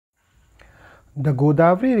The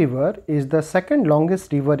Godavari River is the second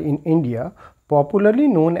longest river in India, popularly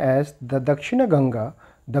known as the Dakshina Ganga.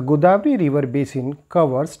 The Godavari River basin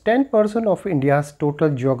covers 10% of India's total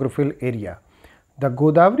geographical area. The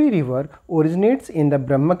Godavari River originates in the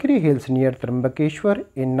Brahmagiri hills near Trimbakeshwar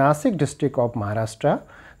in Nasik district of Maharashtra.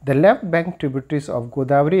 The left bank tributaries of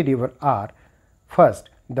Godavari River are: first,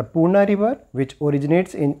 the Purna River, which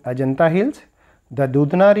originates in Ajanta hills; the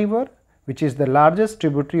Dudhna River, which is the largest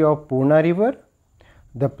tributary of Purna River;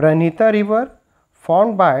 the Pranhita River,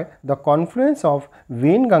 formed by the confluence of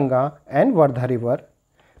Wainganga and Wardha River.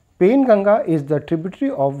 Wainganga is the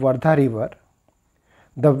tributary of Wardha River.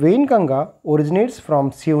 The Wainganga originates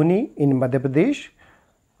from Sioni in Madhya Pradesh,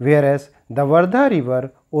 whereas the Wardha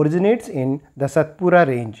River originates in the Satpura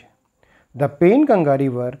range. The Wainganga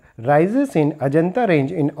River rises in Ajanta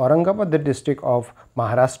range in Aurangabad district of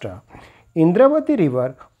Maharashtra. Indravati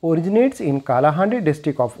River originates in Kalahandi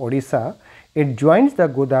district of Odisha. It joins the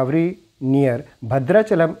Godavari near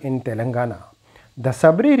Bhadrachalam in Telangana. The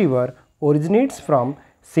Sabri River originates from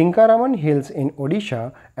Sinkaraman hills in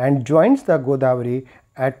Odisha and joins the Godavari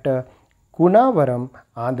at Kunavaram,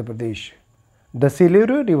 Andhra Pradesh. The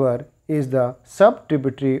Siluru River is the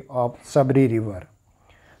sub-tributary of Sabri River.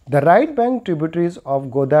 The right bank tributaries of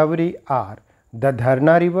Godavari are the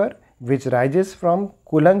Dharna River, which rises from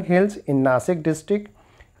Kulang hills in Nasik district.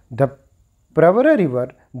 The Pravara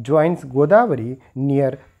River joins Godavari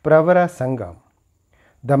near Pravara Sangam.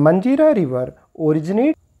 The Manjira River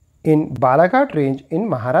originates in Balaghat range in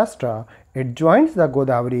Maharashtra. It joins the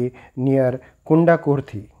Godavari near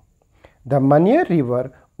Kundakurthi. The Manair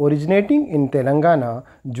River originating in Telangana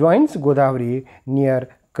joins Godavari near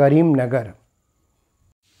Karimnagar.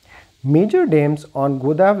 Major dams on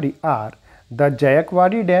Godavari are the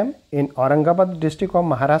Jayakwadi Dam in Aurangabad district of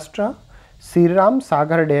Maharashtra, Sriram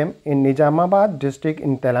Sagar Dam in Nizamabad district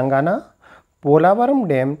in Telangana, Polavaram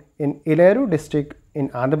Dam in Ileru district in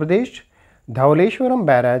Andhra Pradesh, Dhauleshwaram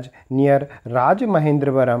Barrage near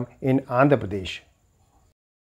Rajamahendravaram in Andhra Pradesh.